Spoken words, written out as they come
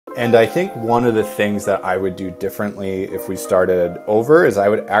And I think one of the things that I would do differently if we started over is I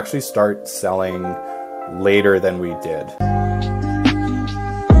would actually start selling later than we did.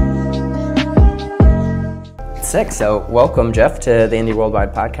 Sick. So welcome, Geoff, to the Indie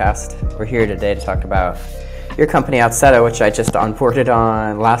Worldwide podcast. We're here today to talk about your company, Outseta, which I just onboarded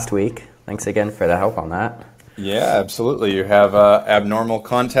on last week. Thanks again for the help on that. Yeah, absolutely. You have abnormal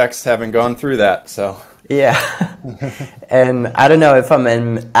context having gone through that, so. Yeah. And I don't know if I'm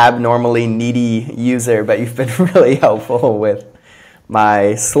an abnormally needy user, but you've been really helpful with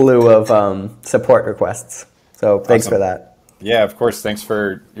my slew of support requests. So thanks for that. Yeah, of course. Thanks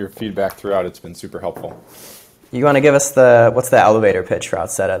for your feedback throughout. It's been super helpful. You want to give us what's the elevator pitch for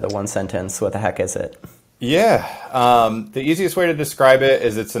Outseta, the one sentence, what the heck is it? Yeah, the easiest way to describe it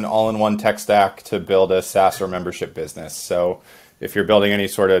is it's an all-in-one tech stack to build a SaaS or membership business. So if you're building any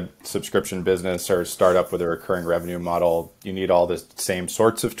sort of subscription business or startup with a recurring revenue model, you need all the same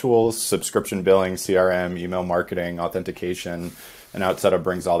sorts of tools: subscription billing, CRM, email marketing, authentication, and Outseta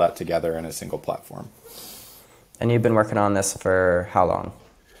brings all that together in a single platform. And you've been working on this for how long?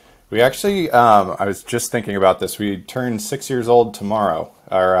 We actually, I was just thinking about this. We turn 6 years old tomorrow,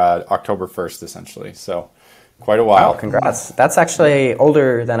 or October 1st, essentially. So quite a while. Oh, congrats. That's actually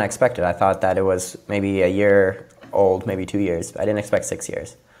older than I expected. I thought that it was maybe a year old, maybe 2 years. I didn't expect 6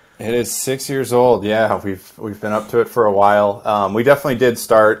 years. It is 6 years old. Yeah, we've been up to it for a while. We definitely did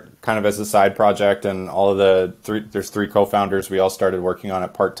start kind of as a side project, and all of there's three co-founders. We all started working on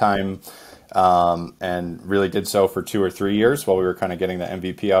it part-time. And really did so for 2 or 3 years while we were kind of getting the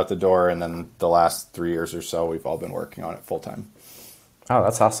MVP out the door. And then the last 3 years or so, we've all been working on it full time. Oh,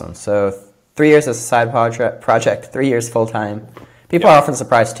 that's awesome. So 3 years as a side project, 3 years full time. People are often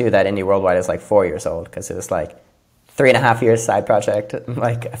surprised too that Indie Worldwide is like 4 years old, because it was like 3.5 years side project,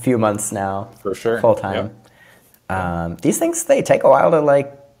 like a few months now. For sure. Full time. Yep. These things, they take a while to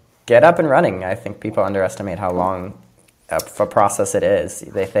like get up and running. I think people underestimate how long of a process it is.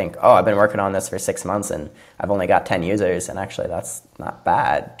 They think, oh, I've been working on this for 6 months and I've only got 10 users, and actually that's not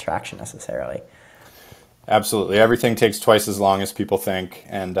bad traction necessarily. Absolutely. Everything takes twice as long as people think.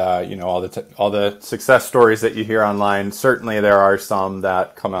 And, all the success stories that you hear online, certainly there are some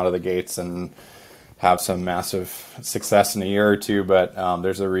that come out of the gates and have some massive success in a year or two, but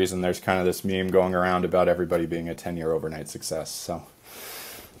there's a reason there's kind of this meme going around about everybody being a 10-year overnight success. So.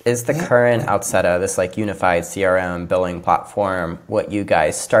 Is the current Outseta, this like unified CRM billing platform, what you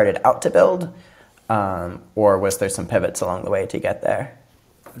guys started out to build? Or was there some pivots along the way to get there?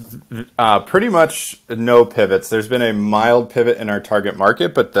 Pretty much no pivots. There's been a mild pivot in our target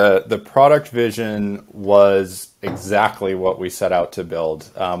market, but the product vision was exactly what we set out to build.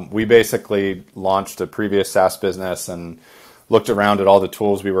 We basically launched a previous SaaS business and looked around at all the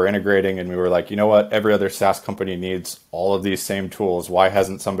tools we were integrating, and we were like, you know what, every other SaaS company needs all of these same tools. Why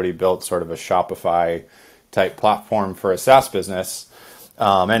hasn't somebody built sort of a Shopify type platform for a SaaS business?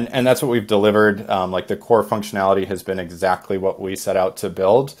 And that's what we've delivered. Like the core functionality has been exactly what we set out to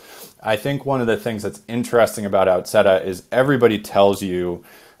build. I think one of the things that's interesting about Outseta is everybody tells you,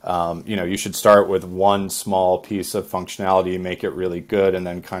 you should start with one small piece of functionality, make it really good, and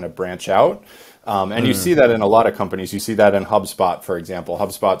then kind of branch out. And you see that in a lot of companies. You see that in HubSpot, for example.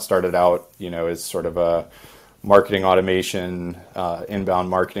 HubSpot started out, as sort of a marketing automation, inbound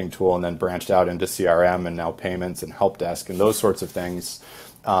marketing tool, and then branched out into CRM and now payments and help desk and those sorts of things.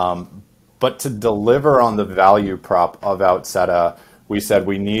 But to deliver on the value prop of Outseta, we said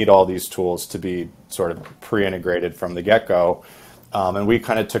we need all these tools to be sort of pre-integrated from the get-go. And we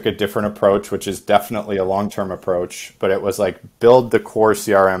kind of took a different approach, which is definitely a long-term approach, but it was like build the core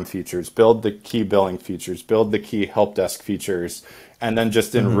CRM features, build the key billing features, build the key help desk features, and then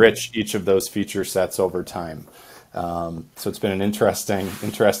just enrich each of those feature sets over time. So it's been an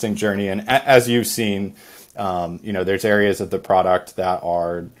interesting journey. And as you've seen, there's areas of the product that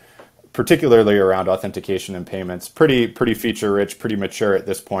are particularly around authentication and payments, pretty feature rich, pretty mature at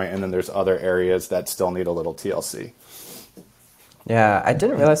this point. And then there's other areas that still need a little TLC. Yeah, I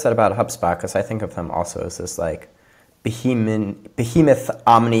didn't realize that about HubSpot, because I think of them also as this like behemoth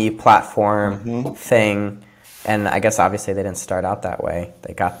omni-platform thing. And I guess obviously they didn't start out that way.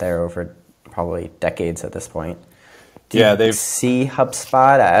 They got there over probably decades at this point. Do you see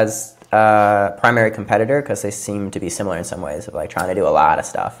HubSpot as a primary competitor? Because they seem to be similar in some ways of like trying to do a lot of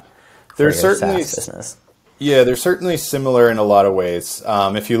stuff for your SaaS business. Yeah, they're certainly similar in a lot of ways.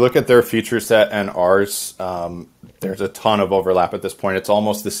 If you look at their feature set and ours, there's a ton of overlap at this point. It's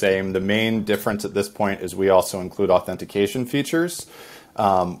almost the same. The main difference at this point is we also include authentication features,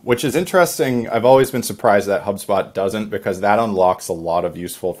 which is interesting. I've always been surprised that HubSpot doesn't, because that unlocks a lot of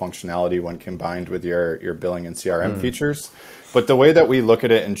useful functionality when combined with your billing and CRM features. But the way that we look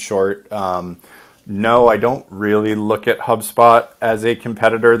at it in short, no, I don't really look at HubSpot as a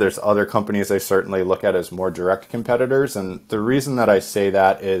competitor. There's other companies I certainly look at as more direct competitors. And the reason that I say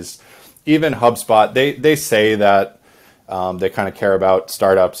that is even HubSpot, they say that they kind of care about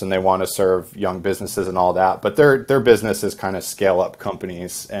startups and they want to serve young businesses and all that. But their business is kind of scale up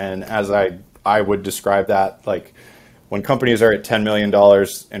companies. And as I would describe that, like when companies are at $10 million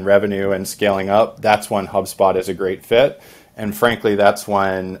in revenue and scaling up, that's when HubSpot is a great fit. And frankly, that's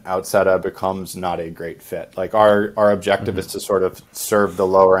when Outseta becomes not a great fit. Like our objective is to sort of serve the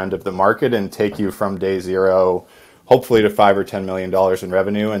lower end of the market and take you from day zero, hopefully to $5 or $10 million in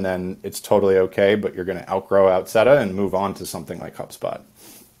revenue. And then it's totally okay, but you're going to outgrow Outseta and move on to something like HubSpot.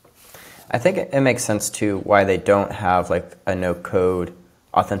 I think it makes sense too why they don't have like a no code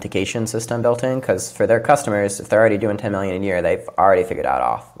authentication system built in, because for their customers, if they're already doing 10 million a year, they've already figured out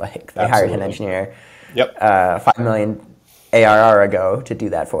off. Like they hired an engineer, 5 million ARR ago to do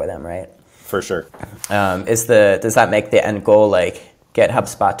that for them, right? For sure. Does that make the end goal like get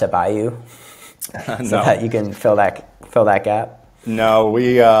HubSpot to buy you so that you can fill that gap? No,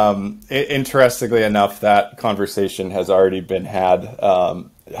 we interestingly enough, that conversation has already been had.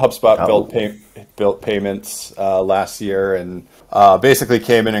 HubSpot built payments last year and basically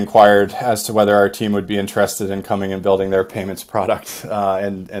came and inquired as to whether our team would be interested in coming and building their payments product.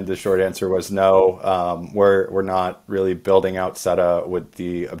 And the short answer was no. We're not really building Outseta with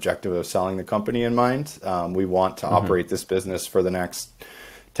the objective of selling the company in mind. We want to operate this business for the next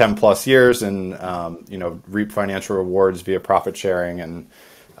 10 plus years and reap financial rewards via profit sharing and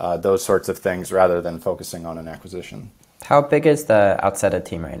those sorts of things rather than focusing on an acquisition. How big is the Outseta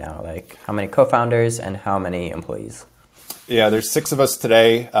team right now? Like how many co-founders and how many employees? Yeah, there's 6 of us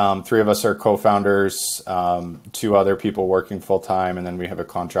today. 3 of us are co-founders, 2 other people working full time, and then we have a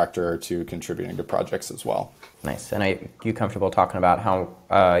contractor or 2 contributing to projects as well. Nice. And are you comfortable talking about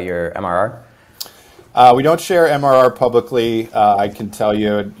how your MRR? We don't share MRR publicly. I can tell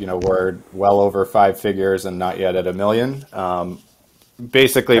you, we're well over 5 figures and not yet at $1 million.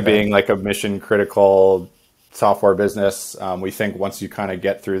 Basically, being like a mission critical software business, we think once you kind of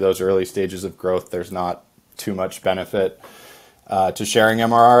get through those early stages of growth, there's not too much benefit to sharing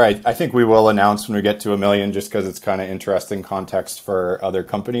MRR. I think we will announce when we get to $1 million just because it's kind of interesting context for other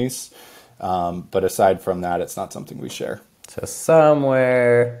companies. But aside from that, it's not something we share. So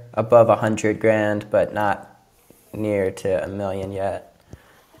somewhere above 100 grand, but not near to $1 million yet.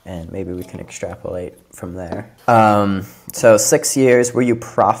 And maybe we can extrapolate from there. So 6 years, were you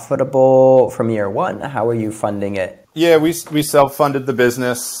profitable from year 1? How were you funding it? Yeah, we self-funded the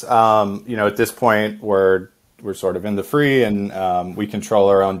business. At this point, we're sort of in the free and we control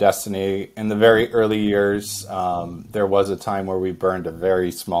our own destiny. In the very early years, there was a time where we burned a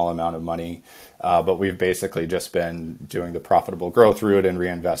very small amount of money, but we've basically just been doing the profitable growth route and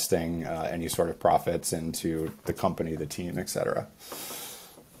reinvesting any sort of profits into the company, the team, et cetera.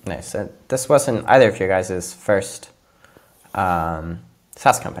 Nice. And this wasn't either of your guys' first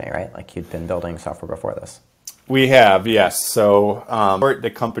SaaS company, right? Like you'd been building software before this. We have, yes. So the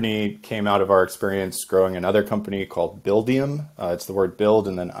company came out of our experience growing another company called Buildium. It's the word build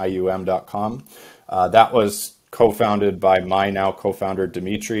and then IUM.com. That was co-founded by my now co-founder,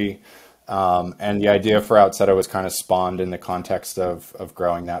 Dimitri. And the idea for Outseta was kind of spawned in the context of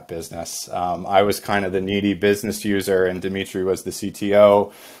growing that business. I was kind of the needy business user and Dimitri was the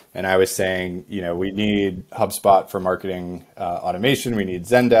CTO. And I was saying, we need HubSpot for marketing automation. We need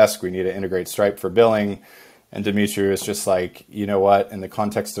Zendesk. We need to integrate Stripe for billing. And Dimitri was just like, you know what, in the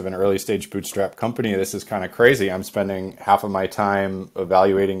context of an early stage bootstrap company, this is kind of crazy. I'm spending half of my time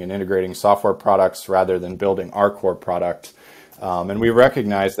evaluating and integrating software products rather than building our core product. And we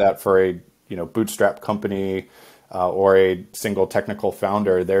recognize that for a bootstrap company or a single technical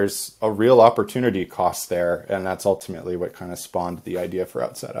founder, there's a real opportunity cost there. And that's ultimately what kind of spawned the idea for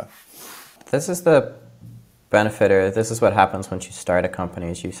Outseta. This is the benefit, or this is what happens once you start a company,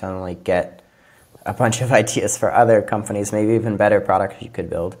 is you suddenly get a bunch of ideas for other companies, maybe even better products you could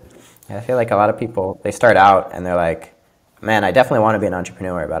build. And I feel like a lot of people, they start out and they're like, man, I definitely want to be an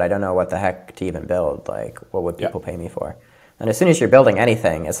entrepreneur, but I don't know what the heck to even build. Like, what would people pay me for? And as soon as you're building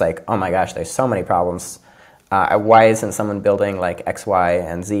anything, it's like, oh my gosh, there's so many problems. Why isn't someone building like X, Y,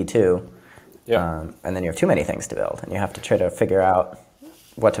 and Z too? And then you have too many things to build, and you have to try to figure out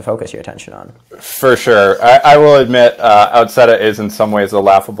what to focus your attention on. For sure. I will admit, Outseta is in some ways a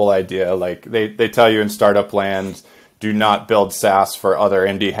laughable idea. Like they tell you in startup land, do not build SaaS for other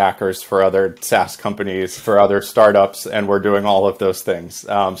indie hackers, for other SaaS companies, for other startups, and we're doing all of those things.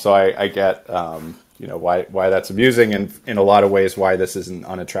 So I get why that's amusing, and in a lot of ways why this is an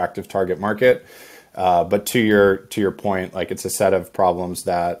unattractive target market. But to your point, like it's a set of problems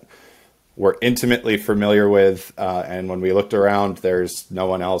that we're intimately familiar with, and when we looked around, there's no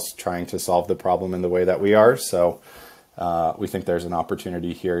one else trying to solve the problem in the way that we are. So we think there's an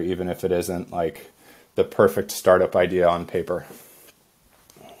opportunity here, even if it isn't like the perfect startup idea on paper.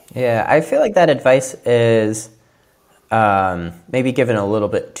 Yeah, I feel like that advice is maybe given a little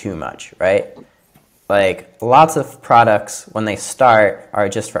bit too much, right? Like lots of products when they start are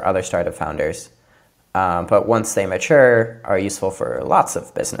just for other startup founders. But once they mature, are useful for lots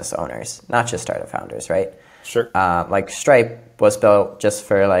of business owners, not just startup founders, right? Sure. Like Stripe was built just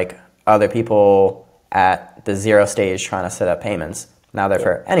for like other people at the zero stage trying to set up payments. Now they're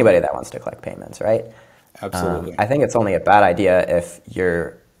for anybody that wants to collect payments, right? Absolutely. I think it's only a bad idea if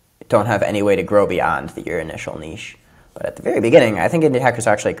you don't have any way to grow beyond your initial niche. But at the very beginning, I think indie hackers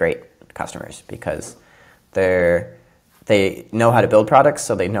are actually great customers because they know how to build products,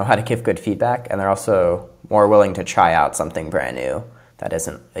 so they know how to give good feedback, and they're also more willing to try out something brand new that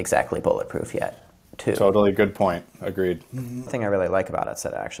isn't exactly bulletproof yet, too. Totally good point. Agreed. The thing I really like about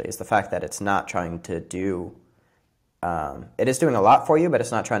Outseta, actually, is the fact that it's not trying to do... it is doing a lot for you, but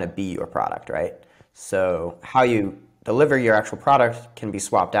it's not trying to be your product, right? So how you deliver your actual product can be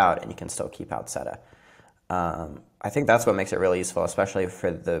swapped out, and you can still keep Outseta. I think that's what makes it really useful, especially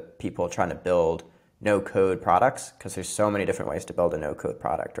for the people trying to build no-code products, because there's so many different ways to build a no-code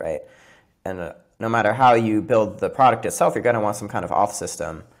product, right? And no matter how you build the product itself, you're going to want some kind of auth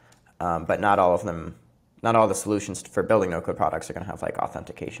system, but not all the solutions for building no-code products are going to have like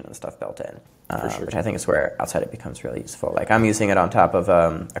authentication and stuff built in, sure. which I think is where Outseta becomes really useful. Like I'm using it on top of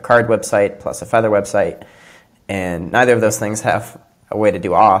a card website plus a Feather website, and neither of those things have a way to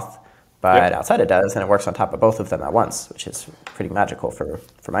do auth, but Outseta does, and it works on top of both of them at once, which is pretty magical for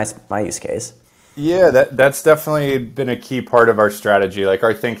my use case. Yeah, that's definitely been a key part of our strategy. Like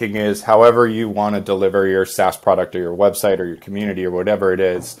our thinking is however you want to deliver your SaaS product or your website or your community or whatever it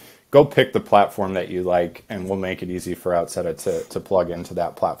is, go pick the platform that you like and we'll make it easy for Outseta to plug into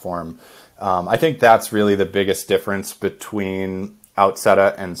that platform. I think that's really the biggest difference between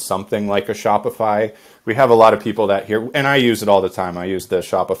Outseta and something like a Shopify. We have a lot of people that hear, and I use it all the time. I use the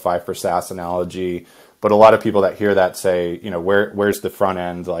Shopify for SaaS analogy, but a lot of people that hear that say, where's the front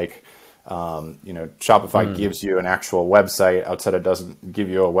end? Like, Shopify gives you an actual website. Outseta doesn't give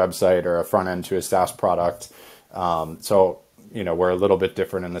you a website or a front end to a SaaS product. So we're a little bit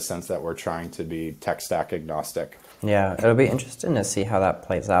different in the sense that we're trying to be tech stack agnostic. Yeah, it'll be interesting to see how that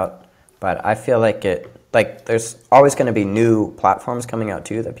plays out. But I feel like there's always going to be new platforms coming out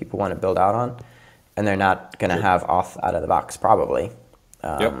too that people want to build out on, and they're not going to have auth out of the box probably.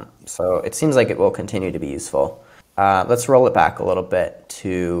 So it seems like it will continue to be useful. Let's roll it back a little bit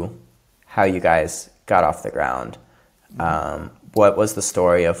to how you guys got off the ground. What was the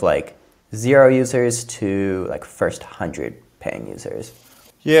story of like 0 users to like first 100 paying users?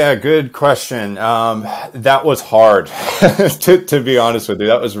 Yeah, good question. That was hard, to be honest with you.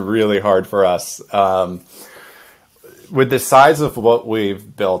 That was really hard for us. With the size of what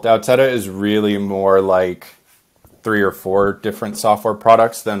we've built, Outseta is really more like 3 or 4 different software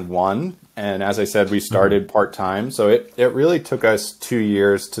products than one. And as I said, we started part-time. So it really took us 2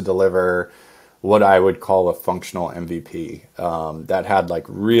 years to deliver what I would call a functional MVP that had like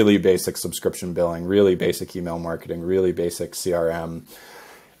really basic subscription billing, really basic email marketing, really basic CRM.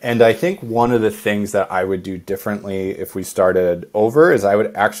 And I think one of the things that I would do differently if we started over is I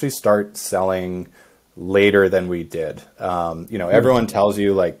would actually start selling later than we did. Everyone tells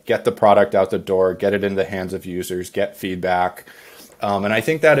you like, get the product out the door, get it in the hands of users, get feedback. And I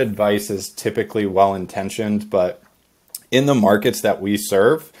think that advice is typically well-intentioned, but in the markets that we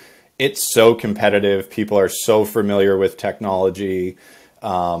serve, it's so competitive. People are so familiar with technology.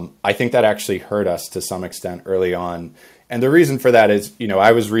 I think that actually hurt us to some extent early on. And the reason for that is,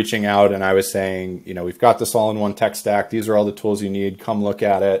 I was reaching out and I was saying, we've got this all-in-one tech stack. These are all the tools you need. Come look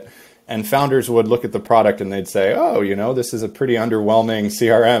at it. And founders would look at the product and they'd say, oh, this is a pretty underwhelming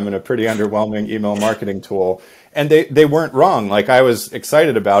CRM and a pretty underwhelming email marketing tool. And they weren't wrong. Like I was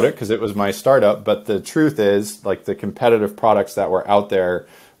excited about it because it was my startup. But the truth is like the competitive products that were out there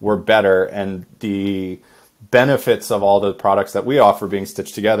were better. And the benefits of all the products that we offer being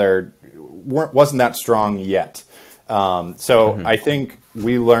stitched together wasn't that strong yet. I think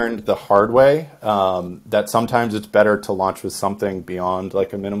we learned the hard way that sometimes it's better to launch with something beyond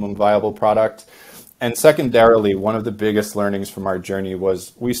like a minimum viable product. And secondarily, one of the biggest learnings from our journey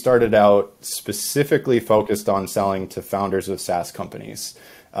was we started out specifically focused on selling to founders of SaaS companies.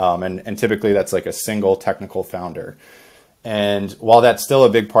 And typically that's like a single technical founder. And while that's still a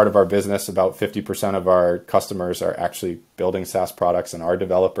big part of our business, about 50% of our customers are actually building SaaS products and are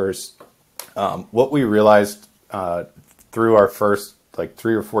developers. What we realized through our first like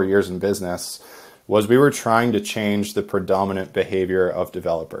 3 or 4 years in business was we were trying to change the predominant behavior of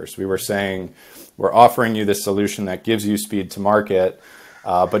developers. We were saying, we're offering you this solution that gives you speed to market,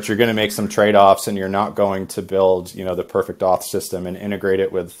 but you're going to make some trade-offs, and you're not going to build, the perfect auth system and integrate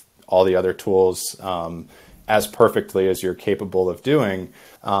it with all the other tools as perfectly as you're capable of doing.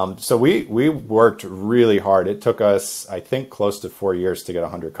 So we worked really hard. It took us, I think, close to 4 years to get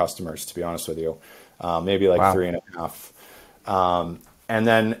 100 customers, to be honest with you, maybe like Wow. 3.5. And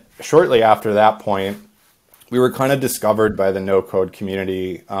then shortly after that point, we were kind of discovered by the no-code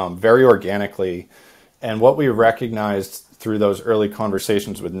community very organically. And what we recognized through those early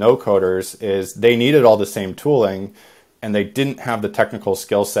conversations with no-coders is they needed all the same tooling, and they didn't have the technical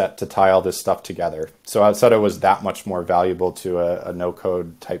skill set to tie all this stuff together. So Outseta was that much more valuable to a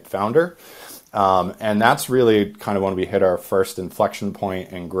no-code type founder. And that's really kind of when we hit our first inflection point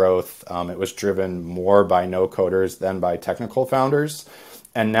in growth. It was driven more by no-coders than by technical founders.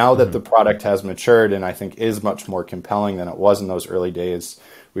 And now that the product has matured and I think is much more compelling than it was in those early days,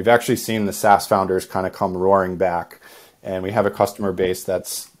 we've actually seen the SaaS founders kind of come roaring back. And we have a customer base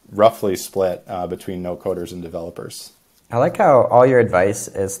that's roughly split between no-coders and developers. I like how all your advice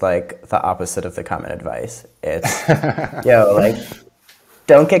is like the opposite of the common advice. It's, like,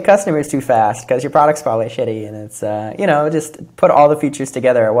 don't get customers too fast because your product's probably shitty, and it's, just put all the features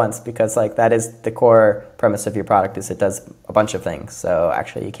together at once, because like that is the core premise of your product, is it does a bunch of things. So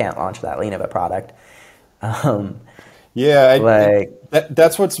actually you can't launch that lean of a product.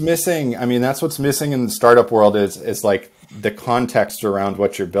 That's what's missing. I mean, that's what's missing in the startup world is like the context around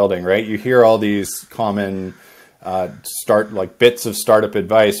what you're building, right? You hear all these common bits of startup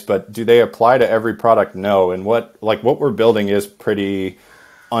advice, but do they apply to every product? No. And what we're building is pretty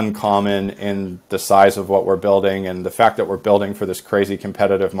uncommon in the size of what we're building, and the fact that we're building for this crazy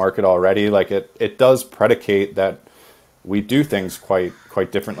competitive market already, like it does predicate that we do things quite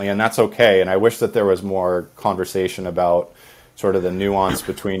differently, and that's okay. And I wish that there was more conversation about sort of the nuance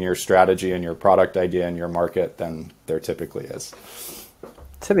between your strategy and your product idea and your market than there typically is.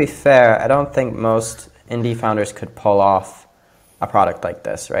 To be fair, I don't think most indie founders could pull off a product like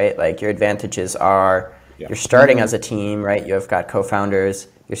this, right? Like, your advantages are you're starting as a team, right? You've got co-founders.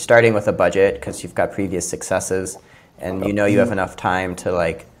 You're starting with a budget because you've got previous successes, and you have enough time to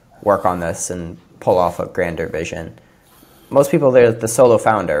like work on this and pull off a grander vision. Most people, they're the solo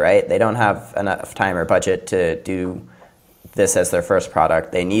founder, right? They don't have enough time or budget to do this as their first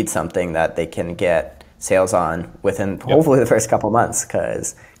product. They need something that they can get sales on within hopefully the first couple months,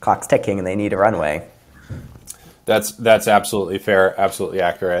 because clock's ticking and they need a runway. That's absolutely fair, absolutely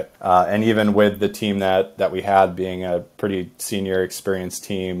accurate. And even with the team that we had being a pretty senior, experienced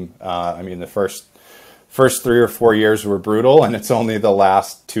team, I mean, the first 3 or 4 years were brutal, and it's only the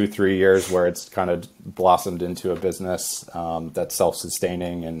last 2-3 years where it's kind of blossomed into a business that's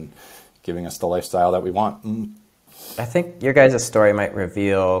self-sustaining and giving us the lifestyle that we want. I think your guys' story might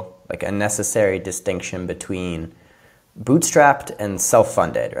reveal like a necessary distinction between bootstrapped and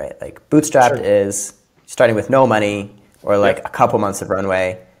self-funded, right? Like, bootstrapped is starting with no money or like a couple months of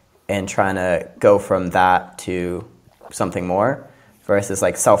runway and trying to go from that to something more, versus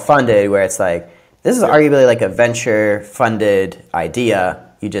like self-funded, where it's like, this is arguably like a venture-funded idea.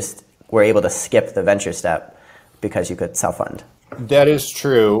 You just were able to skip the venture step because you could self-fund. That is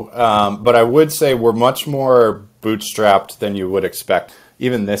true, but I would say we're much more bootstrapped than you would expect.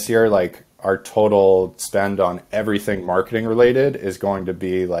 Even this year, like, our total spend on everything marketing related is going to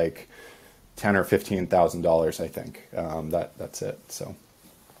be like $10,000 or $15,000, I think. That's it. So,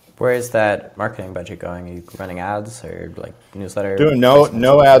 where is that marketing budget going? Are you running ads or like newsletter? Doing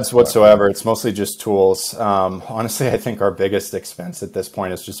no ads whatsoever. It's mostly just tools. Honestly, I think our biggest expense at this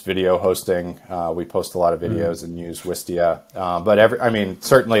point is just video hosting. We post a lot of videos and use Wistia. But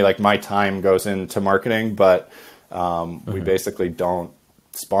certainly like my time goes into marketing, but we basically don't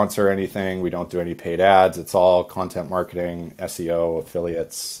sponsor anything. We don't do any paid ads. It's all content marketing, SEO,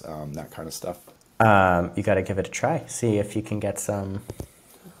 affiliates, that kind of stuff. You got to give it a try. See if you can get some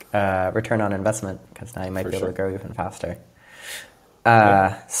return on investment, because now you might be able to grow even faster.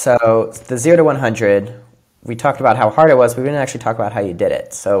 So the 0 to 100, we talked about how hard it was, but we didn't actually talk about how you did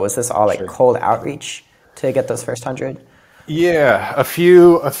it. So was this all like cold outreach to get those first 100? Yeah, a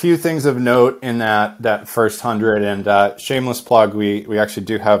few things of note in that first 100, and shameless plug, we actually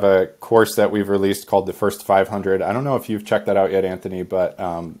do have a course that we've released called the First 500. I don't know if you've checked that out yet, Anthony, but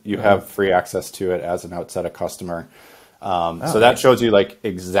you have free access to it as an Outseta customer. So that shows you like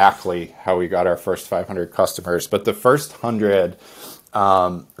exactly how we got our first 500 customers. But the first 100,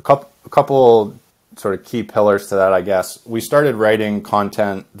 a couple sort of key pillars to that, I guess. We started writing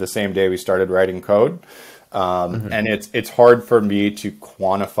content the same day we started writing code. And it's hard for me to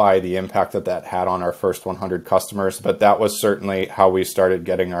quantify the impact that that had on our first 100 customers, but that was certainly how we started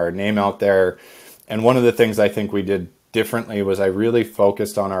getting our name out there. And one of the things I think we did differently was I really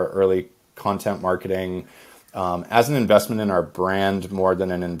focused on our early content marketing as an investment in our brand more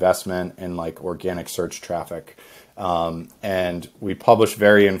than an investment in like organic search traffic. And we publish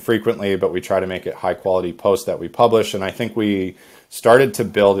very infrequently, but we try to make it high quality posts that we publish. And I think we started to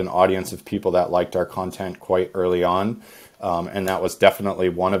build an audience of people that liked our content quite early on. And that was definitely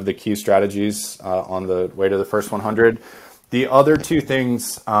one of the key strategies on the way to the first 100. The other two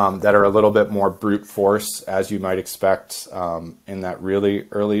things that are a little bit more brute force, as you might expect in that really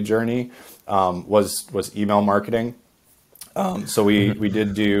early journey, was email marketing. So we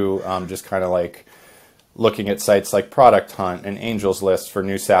did do just kind of like looking at sites like Product Hunt and Angels List for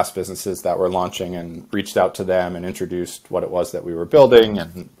new SaaS businesses that were launching, and reached out to them and introduced what it was that we were building,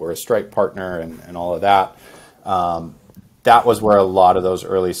 and we're a Stripe partner and all of that. That was where a lot of those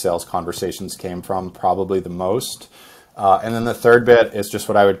early sales conversations came from, probably the most. And then the third bit is just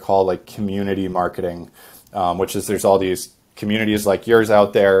what I would call like community marketing, which is there's all these communities like yours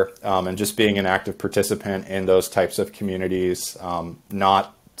out there, and just being an active participant in those types of communities,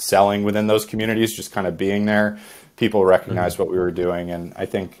 not selling within those communities, just kind of being there. People recognized what we were doing. And I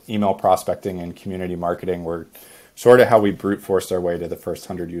think email prospecting and community marketing were sort of how we brute forced our way to the first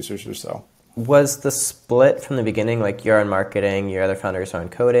 100 users or so. Was the split from the beginning, like you're on marketing, your other founders are on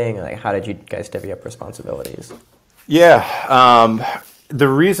coding? Like, how did you guys divvy up responsibilities? Yeah.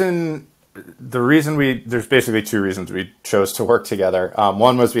 There's basically two reasons we chose to work together.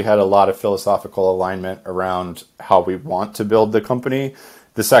 One was we had a lot of philosophical alignment around how we want to build the company.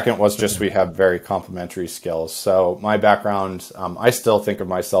 The second was just we have very complementary skills. So my background, I still think of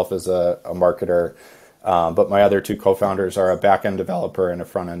myself as a marketer, but my other two co-founders are a back-end developer and a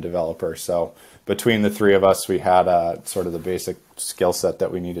front-end developer. So between the three of us, we had sort of the basic skill set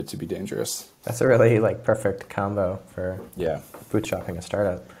that we needed to be dangerous. That's a really like perfect combo for bootstrapping a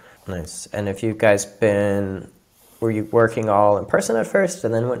startup. Nice. And if you guys were you working all in person at first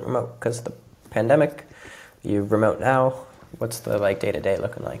and then went remote because of the pandemic? You remote now? What's the like day-to-day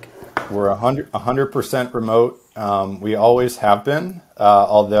looking like? We're 100% remote. We always have been,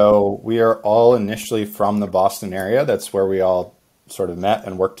 although we are all initially from the Boston area. That's where we all sort of met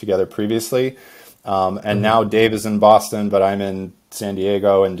and worked together previously. And now Dave is in Boston, but I'm in San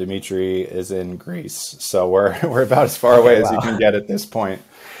Diego, and Dimitri is in Greece. So we're about as far away as you can get at this point.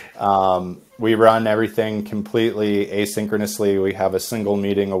 We run everything completely asynchronously. We have a single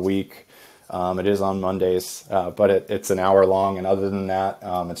meeting a week. It is on Mondays, but it's an hour long. And other than that,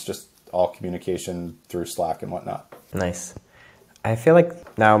 it's just all communication through Slack and whatnot. Nice. I feel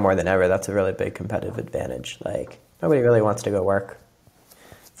like now more than ever, that's a really big competitive advantage. Like nobody really wants to go work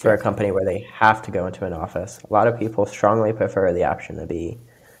for a company where they have to go into an office. A lot of people strongly prefer the option to be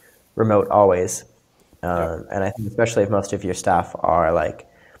remote always. And I think especially if most of your staff are like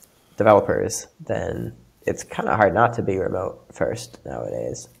developers, then it's kind of hard not to be remote first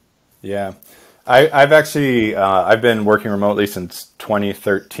nowadays. Yeah. I've actually, I've been working remotely since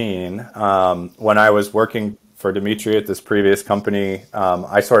 2013. When I was working for Dimitri at this previous company,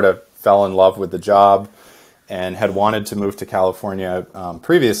 I sort of fell in love with the job and had wanted to move to California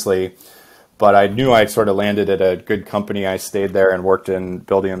previously, but I knew I'd sort of landed at a good company. I stayed there and worked in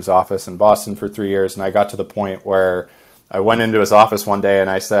Buildium's office in Boston for 3 years. And I got to the point where I went into his office one day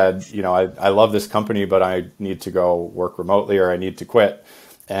and I said, I love this company, but I need to go work remotely or I need to quit.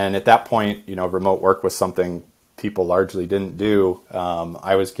 And at that point, remote work was something people largely didn't do.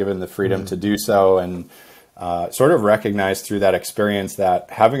 I was given the freedom to do so, and sort of recognized through that experience that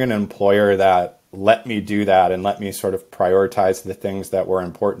having an employer that let me do that and let me sort of prioritize the things that were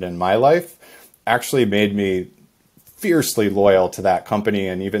important in my life actually made me fiercely loyal to that company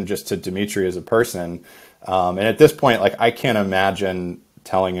and even just to Dimitri as a person. And at this point, like I can't imagine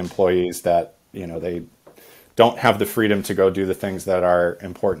telling employees that, they don't have the freedom to go do the things that are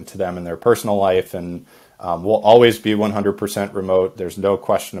important to them in their personal life. And we'll always be 100% remote. There's no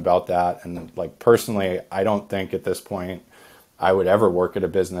question about that. And like personally, I don't think at this point I would ever work at a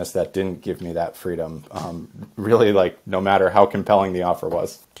business that didn't give me that freedom. Really, like no matter how compelling the offer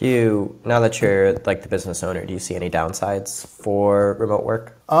was. Now that you're like the business owner, do you see any downsides for remote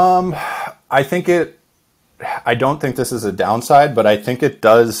work? I don't think this is a downside, but I think it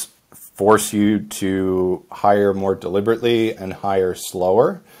does force you to hire more deliberately and hire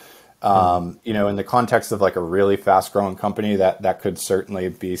slower. In the context of like a really fast growing company, that could certainly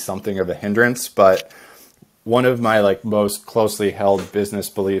be something of a hindrance. But one of my like most closely held business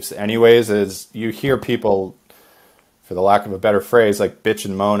beliefs anyways is you hear people, for the lack of a better phrase, like bitch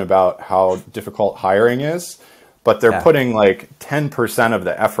and moan about how difficult hiring is, but they're Yeah. putting like 10% of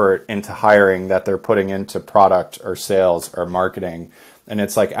the effort into hiring that they're putting into product or sales or marketing. And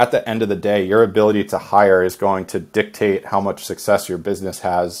it's like at the end of the day, your ability to hire is going to dictate how much success your business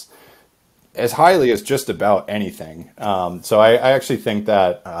has as highly as just about anything. So I actually think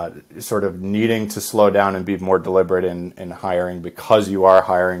that sort of needing to slow down and be more deliberate in hiring, because you are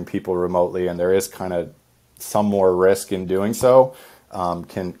hiring people remotely and there is kind of some more risk in doing so,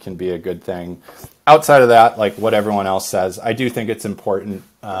 can be a good thing. Outside of that, like what everyone else says, I do think it's important,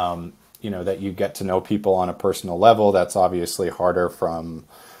 that you get to know people on a personal level. That's obviously harder from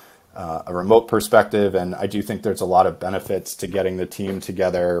a remote perspective. And I do think there's a lot of benefits to getting the team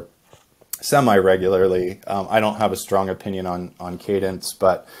together semi-regularly. I don't have a strong opinion on cadence,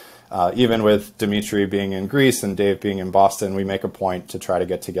 but even with Dimitri being in Greece and Dave being in Boston, we make a point to try to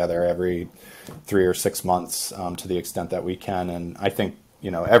get together every 3 or 6 months to the extent that we can. And I think,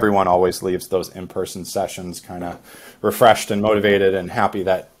 everyone always leaves those in-person sessions kind of refreshed and motivated and happy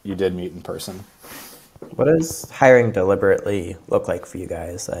that you did meet in person. What does hiring deliberately look like for you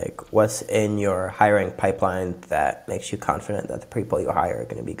guys? Like, what's in your hiring pipeline that makes you confident that the people you hire are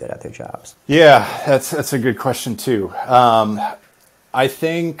going to be good at their jobs? Yeah, that's a good question too. I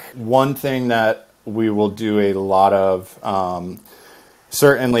think one thing that we will do a lot of,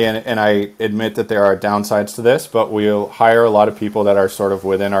 certainly, and I admit that there are downsides to this, but we'll hire a lot of people that are sort of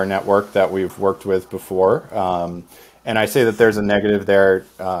within our network that we've worked with before. And I say that there's a negative there,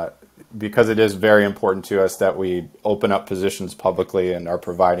 because it is very important to us that we open up positions publicly and are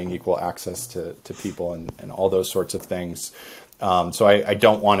providing equal access to people and all those sorts of things. So I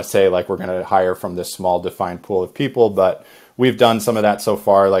don't want to say like we're going to hire from this small defined pool of people, but we've done some of that so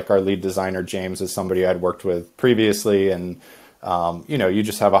far. Like our lead designer, James, is somebody I'd worked with previously. And, you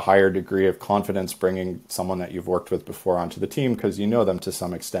just have a higher degree of confidence bringing someone that you've worked with before onto the team because you know them to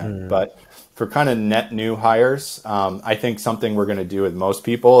some extent. But for kind of net new hires, I think something we're going to do with most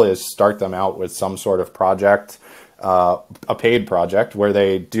people is start them out with some sort of project, a paid project where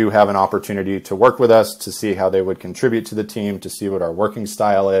they do have an opportunity to work with us, to see how they would contribute to the team, to see what our working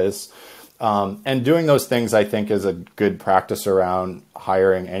style is. And doing those things, I think, is a good practice around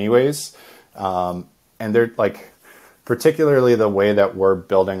hiring anyways. And they're like, particularly the way that we're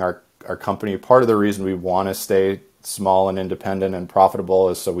building our company, part of the reason we want to stay small and independent and profitable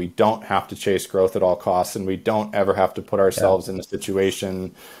is so we don't have to chase growth at all costs, and we don't ever have to put ourselves in a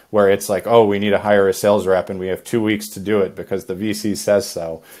situation where it's like, oh, we need to hire a sales rep and we have 2 weeks to do it because the VC says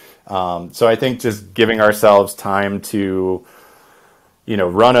so. So I think just giving ourselves time to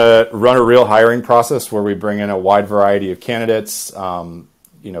run a real hiring process where we bring in a wide variety of candidates,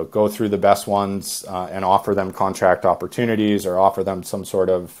 go through the best ones and offer them contract opportunities or offer them some sort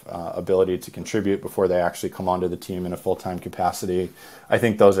of ability to contribute before they actually come onto the team in a full-time capacity. I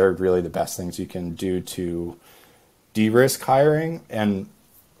think those are really the best things you can do to de-risk hiring. And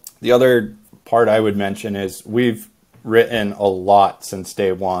the other part I would mention is we've written a lot since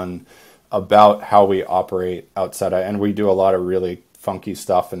day one about how we operate Outseta, and we do a lot of really funky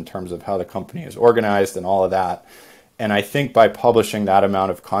stuff in terms of how the company is organized and all of that. And I think by publishing that amount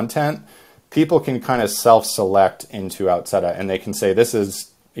of content, people can kind of self-select into Outseta, and they can say, this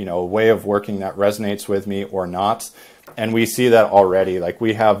is, a way of working that resonates with me or not. And we see that already. Like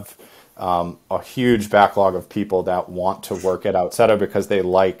we have a huge backlog of people that want to work at Outseta because they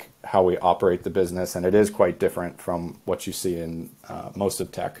like how we operate the business. And it is quite different from what you see in most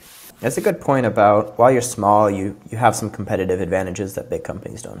of tech. That's a good point about while you're small, you have some competitive advantages that big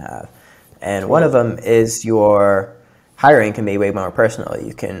companies don't have. And one of them is your hiring can be way more personal.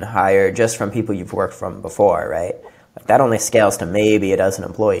 You can hire just from people you've worked from before, right? Like that only scales to maybe a dozen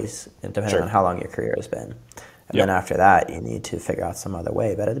employees, depending on how long your career has been. And then after that, you need to figure out some other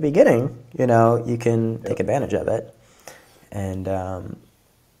way. But at the beginning, you can take advantage of it and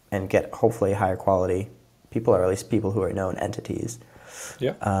get hopefully higher quality people, or at least people who are known entities.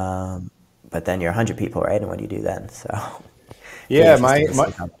 Yeah. But then you're 100 people, right? And what do you do then? So. Yeah,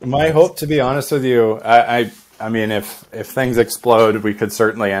 my hope, to be honest with you, I mean, if things explode, we could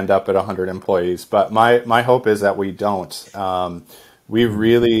certainly end up at 100 employees. But my hope is that we don't. We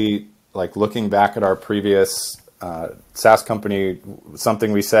really, like looking back at our previous SaaS company,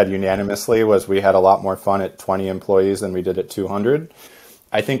 something we said unanimously was we had a lot more fun at 20 employees than we did at 200.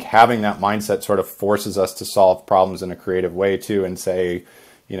 I think having that mindset sort of forces us to solve problems in a creative way too, and say,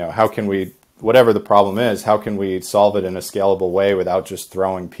 how can we, whatever the problem is, how can we solve it in a scalable way without just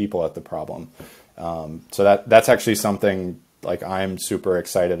throwing people at the problem? So that's actually something like I'm super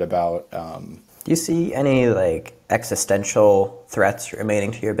excited about Do you see any like existential threats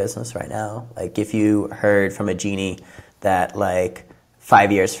remaining to your business right now? Like if you heard from a genie that like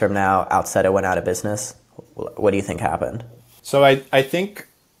 5 years from now Outseta went out of business, what do you think happened? So I think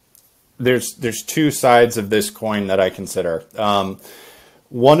there's two sides of this coin that I consider.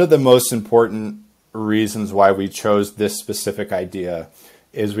 One of the most important reasons why we chose this specific idea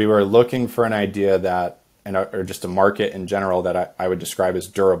is we were looking for an idea that, or just a market in general that I would describe as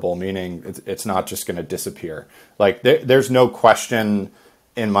durable, meaning it's not just going to disappear. Like there's no question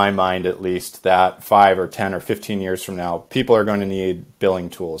in my mind, at least, that 5 or 10 or 15 years from now, people are going to need billing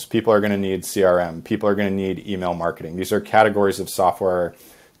tools. People are going to need CRM. People are going to need email marketing. These are categories of software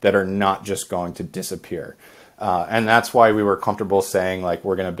that are not just going to disappear. And that's why we were comfortable saying, like,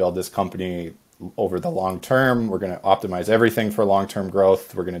 we're going to build this company over the long term. We're going to optimize everything for long-term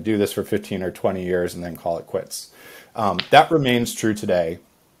growth. We're going to do this for 15 or 20 years and then call it quits. That remains true today.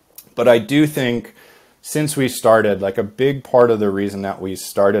 But I do think since we started, like a big part of the reason that we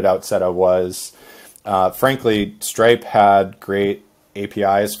started Outseta was, frankly, Stripe had great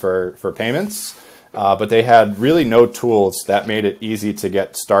APIs for payments, but they had really no tools that made it easy to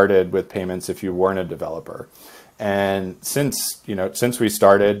get started with payments if you weren't a developer. And since we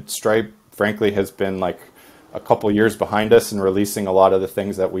started, Stripe, frankly, has been like a couple years behind us in releasing a lot of the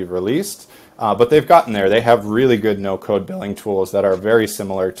things that we've released, but they've gotten there. They have really good no-code billing tools that are very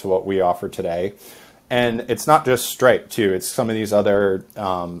similar to what we offer today. And it's not just Stripe, too. It's some of these other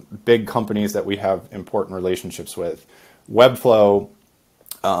big companies that we have important relationships with. Webflow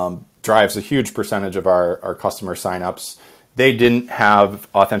drives a huge percentage of our customer signups. They didn't have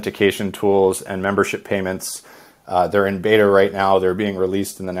authentication tools and membership payments. They're in beta right now. They're being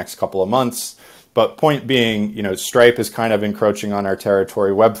released in the next couple of months. But point being, Stripe is kind of encroaching on our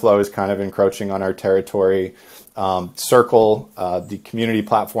territory. Webflow is kind of encroaching on our territory. Circle, the community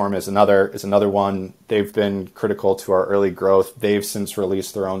platform, is another one. They've been critical to our early growth. They've since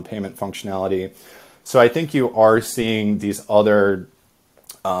released their own payment functionality. So I think you are seeing these other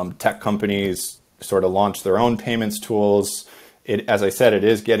tech companies sort of launch their own payments tools. As I said, it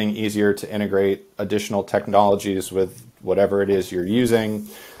is getting easier to integrate additional technologies with whatever it is you're using.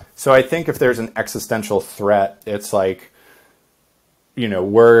 So I think if there's an existential threat, it's like,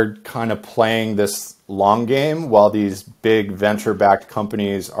 we're kind of playing this long game while these big venture-backed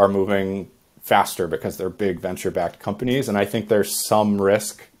companies are moving faster because they're big venture-backed companies. And I think there's some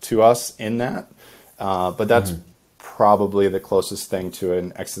risk to us in that. But that's probably the closest thing to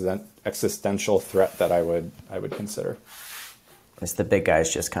an existential threat that I would consider. It's the big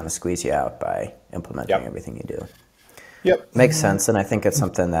guys just kind of squeeze you out by implementing everything you do. Yep. Makes sense, and I think it's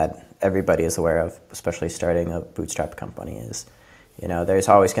something that everybody is aware of, especially starting a bootstrap company, is, there's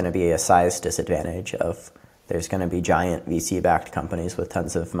always going to be a size disadvantage of there's going to be giant VC-backed companies with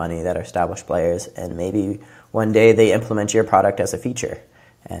tons of money that are established players, and maybe one day they implement your product as a feature,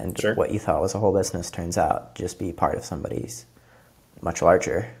 and what you thought was a whole business turns out just be part of somebody's much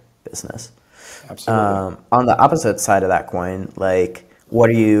larger business. Absolutely. On the opposite side of that coin, like, what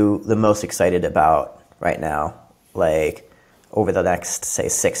are you the most excited about right now? Like, over the next, say,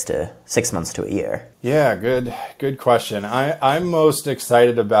 6 months to a year? Yeah, good question. I'm most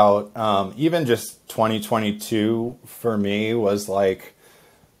excited about even just 2022 for me was like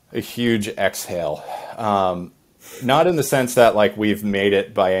a huge exhale. Not in the sense that like we've made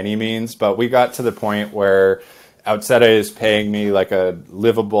it by any means, but we got to the point where Outseta is paying me like a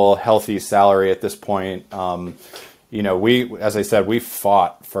livable, healthy salary at this point. As I said, we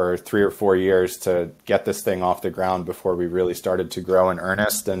fought for 3 or 4 years to get this thing off the ground before we really started to grow in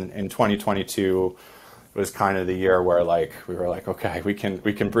earnest. And in 2022 was kind of the year where like we were like, okay, we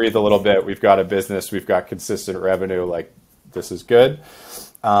can breathe a little bit. We've got a business. We've got consistent revenue. Like, this is good.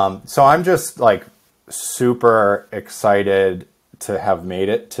 So I'm just like super excited to have made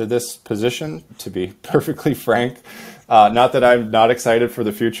it to this position, to be perfectly frank. Not that I'm not excited for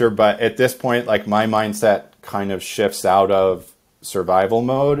the future, but at this point, like, my mindset kind of shifts out of survival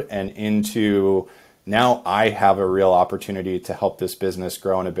mode and into now I have a real opportunity to help this business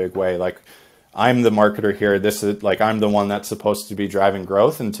grow in a big way. Like, I'm the marketer here. This is like, I'm the one that's supposed to be driving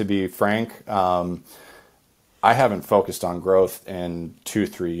growth. And to be frank, I haven't focused on growth in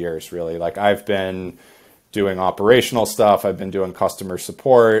 2-3 years, really. Like, I've been doing operational stuff. I've been doing customer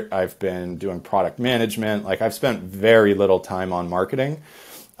support. I've been doing product management. Like, I've spent very little time on marketing.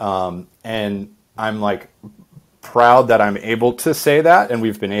 And I'm like proud that I'm able to say that. And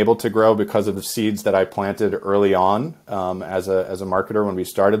we've been able to grow because of the seeds that I planted early on as a marketer when we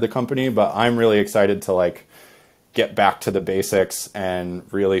started the company. But I'm really excited to like get back to the basics and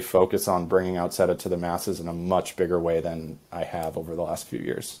really focus on bringing Outseta to the masses in a much bigger way than I have over the last few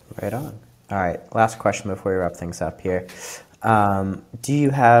years. Right on. All right, last question before we wrap things up here. Do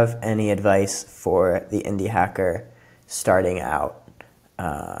you have any advice for the indie hacker starting out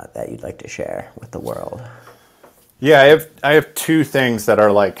that you'd like to share with the world? Yeah, I have two things that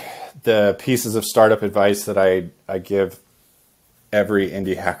are like the pieces of startup advice that I give every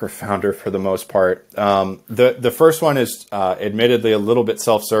indie hacker founder for the most part. The first one is admittedly a little bit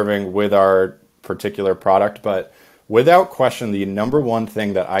self-serving with our particular product, but without question, the number one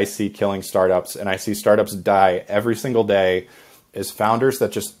thing that I see killing startups, and I see startups die every single day, is founders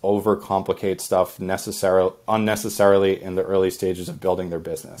that just overcomplicate stuff unnecessarily in the early stages of building their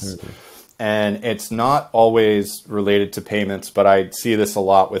business. Mm-hmm. And it's not always related to payments, but I see this a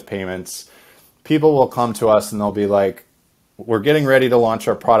lot with payments. People will come to us and they'll be like, we're getting ready to launch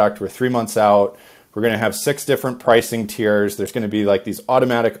our product. We're 3 months out. We're going to have 6 different pricing tiers. There's going to be like these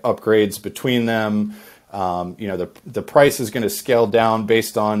automatic upgrades between them. The price is going to scale down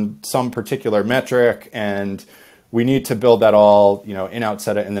based on some particular metric, and we need to build that all, in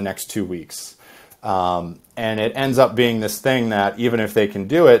Outseta in the next 2 weeks. And it ends up being this thing that even if they can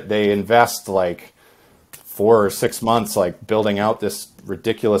do it, they invest like 4 or 6 months, like building out this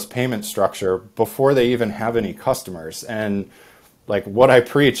ridiculous payment structure before they even have any customers. And like what I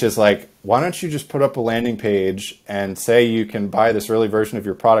preach is like, why don't you just put up a landing page and say you can buy this early version of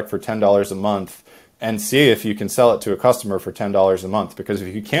your product for $10 a month and see if you can sell it to a customer for $10 a month. Because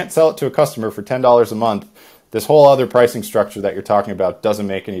if you can't sell it to a customer for $10 a month, this whole other pricing structure that you're talking about doesn't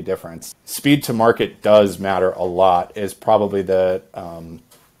make any difference. Speed to market does matter a lot is probably the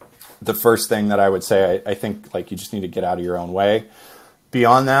first thing that I would say. I think like you just need to get out of your own way.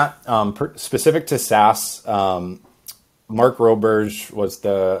 Beyond that, specific to SaaS, Mark Roberge was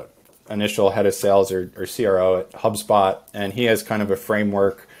the initial head of sales or CRO at HubSpot, and he has kind of a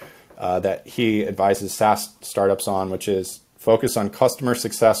framework that he advises SaaS startups on, which is focus on customer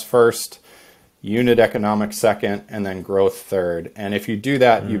success first, unit economics second, and then growth third. And if you do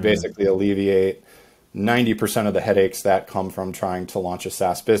that, you basically alleviate 90% of the headaches that come from trying to launch a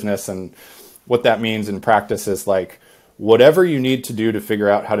SaaS business. And what that means in practice is like, whatever you need to do to figure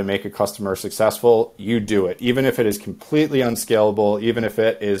out how to make a customer successful, you do it. Even if it is completely unscalable, even if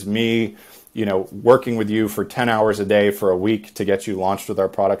it is me, working with you for 10 hours a day for a week to get you launched with our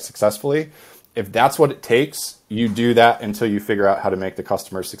product successfully. If that's what it takes, you do that until you figure out how to make the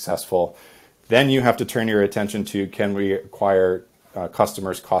customer successful. Then you have to turn your attention to, can we acquire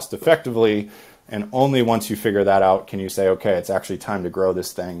customers cost effectively? And only once you figure that out can you say, okay, it's actually time to grow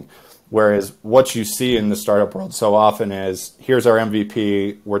this thing. Whereas what you see in the startup world so often is, here's our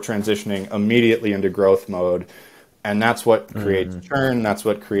MVP, we're transitioning immediately into growth mode. And that's what creates churn. That's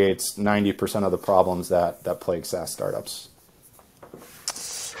what creates 90% of the problems that plague SaaS startups.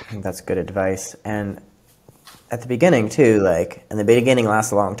 I think that's good advice. And at the beginning too, and the beginning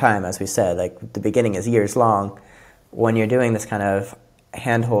lasts a long time, as we said, the beginning is years long. When you're doing this kind of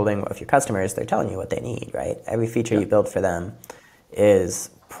hand-holding of your customers, they're telling you what they need, right? Every feature you build for them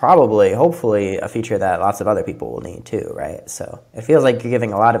is probably, hopefully, a feature that lots of other people will need too, right? So it feels like you're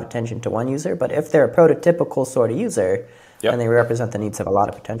giving a lot of attention to one user, but if they're a prototypical sort of user, then they represent the needs of a lot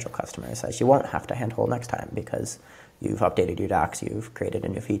of potential customers, as you won't have to handhold next time because you've updated your docs, you've created a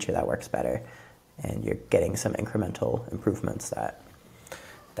new feature that works better, and you're getting some incremental improvements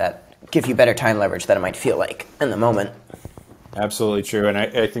that give you better time leverage than it might feel like in the moment. Absolutely true. And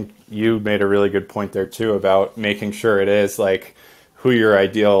I think you made a really good point there too about making sure it is like who your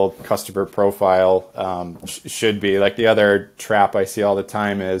ideal customer profile should be. Like the other trap I see all the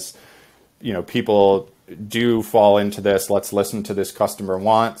time is, people do fall into this, let's listen to this customer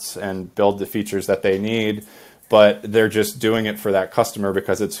wants and build the features that they need, but they're just doing it for that customer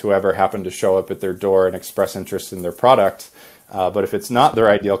because it's whoever happened to show up at their door and express interest in their product. But if it's not their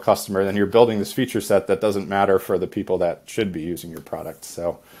ideal customer, then you're building this feature set that doesn't matter for the people that should be using your product.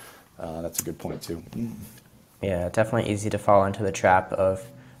 So that's a good point too. Yeah, definitely easy to fall into the trap of,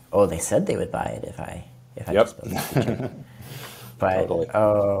 oh, they said they would buy it if I just built this feature. But, totally.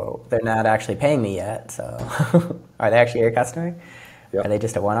 Oh, they're not actually paying me yet, so are they actually your customer? Are they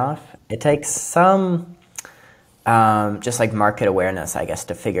just a one-off? It takes some just like market awareness, I guess,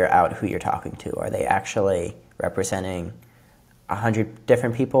 to figure out who you're talking to. Are they actually representing 100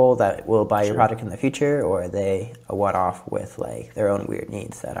 different people that will buy your product in the future, or are they a one-off with their own weird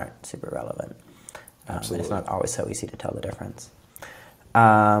needs that aren't super relevant? It's not always so easy to tell the difference.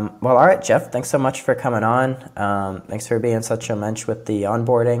 Well, all right, Geoff, thanks so much for coming on. Thanks for being such a mensch with the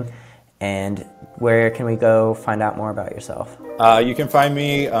onboarding. And where can we go find out more about yourself? You can find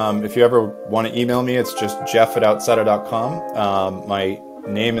me, if you ever want to email me, it's just jeff@outseta.com. My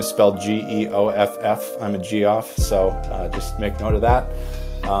name is spelled Geoff. I'm a Geoff, so just make note of that.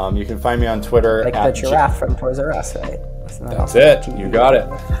 You can find me on Twitter like at the giraffe from Toys R Us, right? That's it. You got it.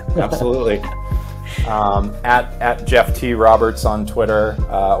 Absolutely. At Geoff T. Roberts on Twitter,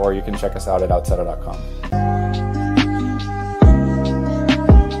 or you can check us out at outseta.com.